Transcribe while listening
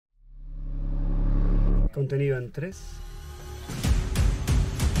Contenido en 3.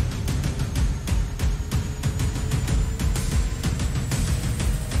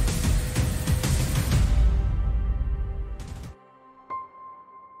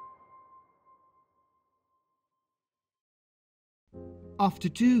 After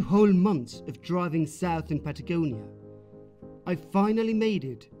 2 whole months of driving south in Patagonia, I finally made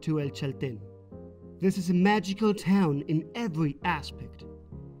it to El Chaltén. This is a magical town in every aspect.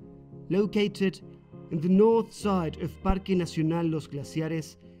 Located in the north side of Parque Nacional Los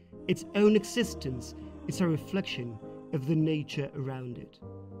Glaciares, its own existence is a reflection of the nature around it.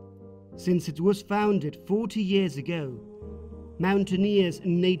 Since it was founded 40 years ago, mountaineers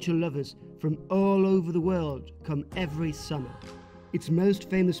and nature lovers from all over the world come every summer. Its most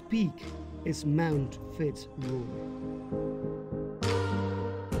famous peak is Mount Fitz Roy.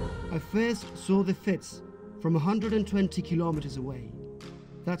 I first saw the Fitz from 120 kilometers away.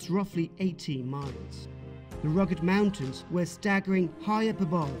 That's roughly 80 miles. The rugged mountains were staggering high up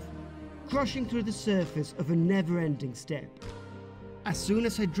above, crushing through the surface of a never-ending steppe. As soon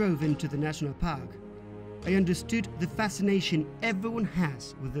as I drove into the national park, I understood the fascination everyone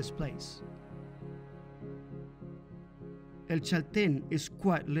has with this place. El Chaltén is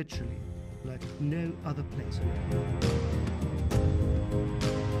quite literally like no other place on Earth.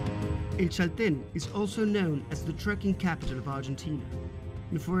 El Chaltén is also known as the trekking capital of Argentina,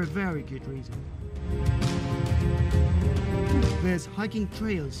 and for a very good reason. There's hiking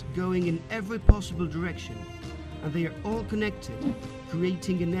trails going in every possible direction, and they are all connected,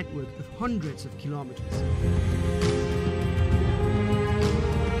 creating a network of hundreds of kilometers.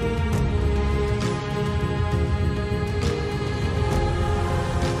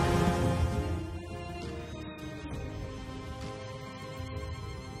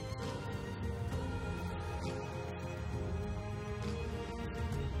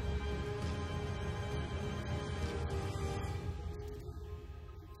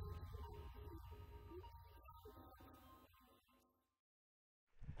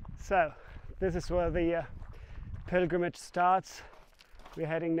 So, this is where the pilgrimage starts. We're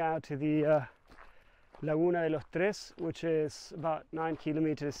heading now to the Laguna de los Tres, which is about 9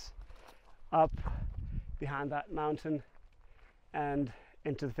 kilometers up behind that mountain and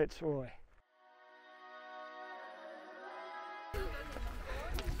into the Fitz Roy.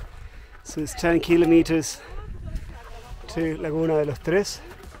 So it's 10 kilometers to Laguna de los Tres.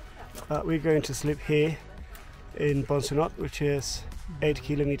 We're going to sleep here in Bonsenot, which is 8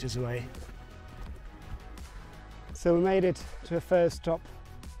 kilometers away. So we made it to the first stop,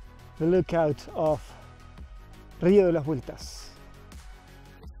 the lookout of Río de las Vueltas.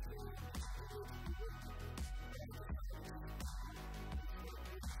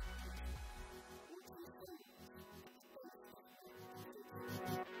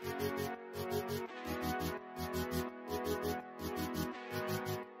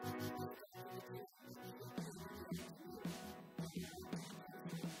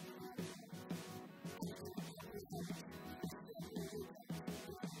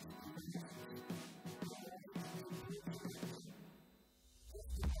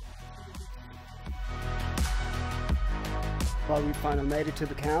 Well, we finally made it to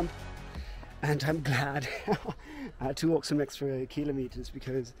the camp, and I'm glad I had to walk some extra kilometers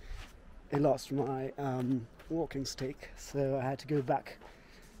because I lost my walking stick, so I had to go back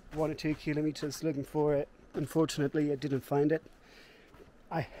 1 or 2 kilometers looking for it. Unfortunately, I didn't find it.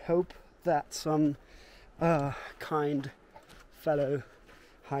 I hope that some kind fellow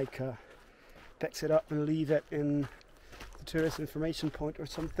hiker picks it up and leave it in the tourist information point or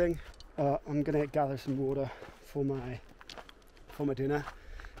something. I'm gonna gather some water for my dinner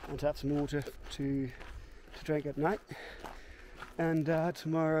and to have some water to drink at night, and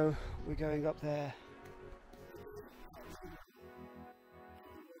tomorrow we're going up there.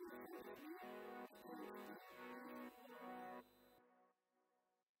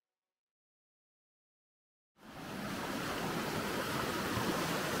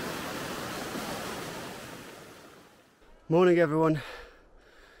 Morning everyone.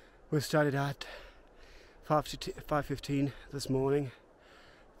 We started at 5:15 this morning.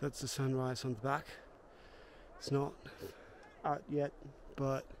 That's the sunrise on the back. It's not out yet,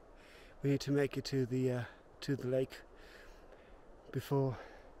 but we need to make it to the lake before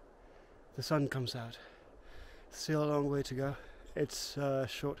the sun comes out. Still a long way to go. It's a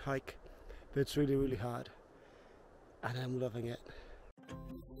short hike, but it's really, really hard, and I'm loving it.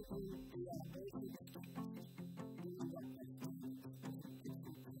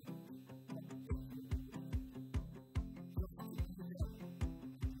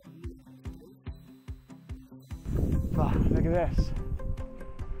 Wow, look at this.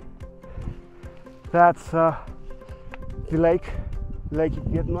 That's the Lake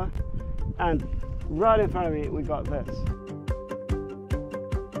Gitma, and right in front of me we got this.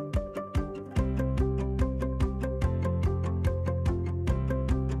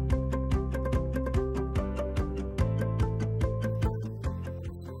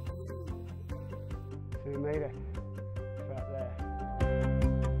 So we made it right there.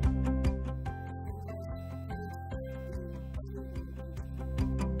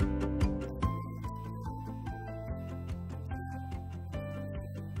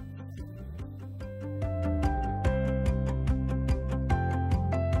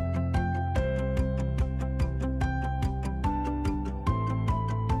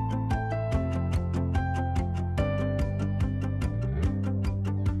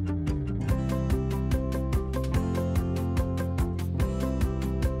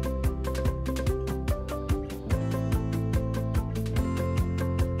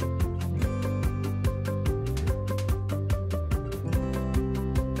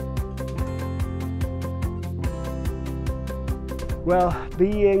 Well,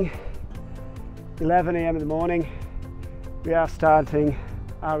 being 11 a.m. in the morning, we are starting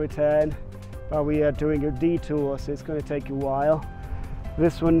our return, but we are doing a detour, so it's going to take a while.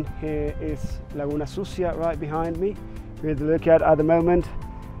 This one here is Laguna Sucia right behind me, we're to look at the moment,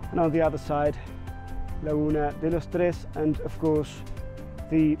 and on the other side, Laguna de los Tres, and of course,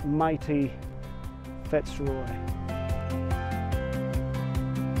 the mighty Fitz Roy.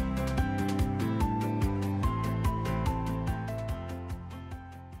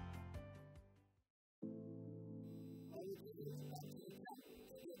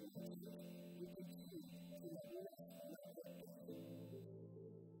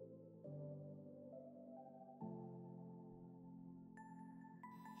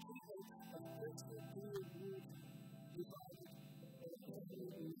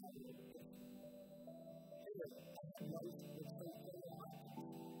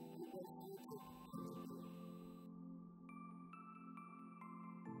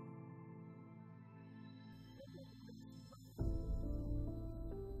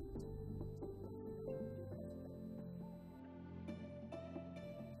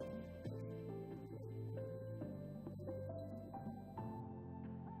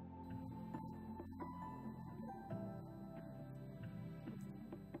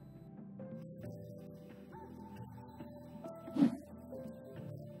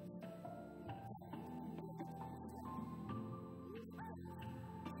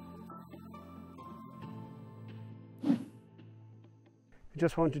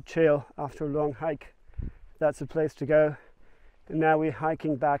 Just want to chill after a long hike. That's the place to go. And now we're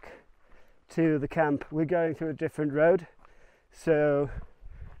hiking back to the camp. We're going through a different road, so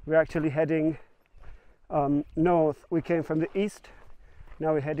we're actually heading north. We came from the east,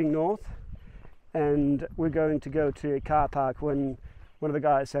 now we're heading north, and we're going to go to a car park. When one of the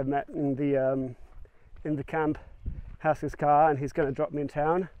guys I've met in the camp has his car, and he's going to drop me in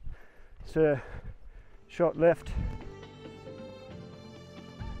town. So short lift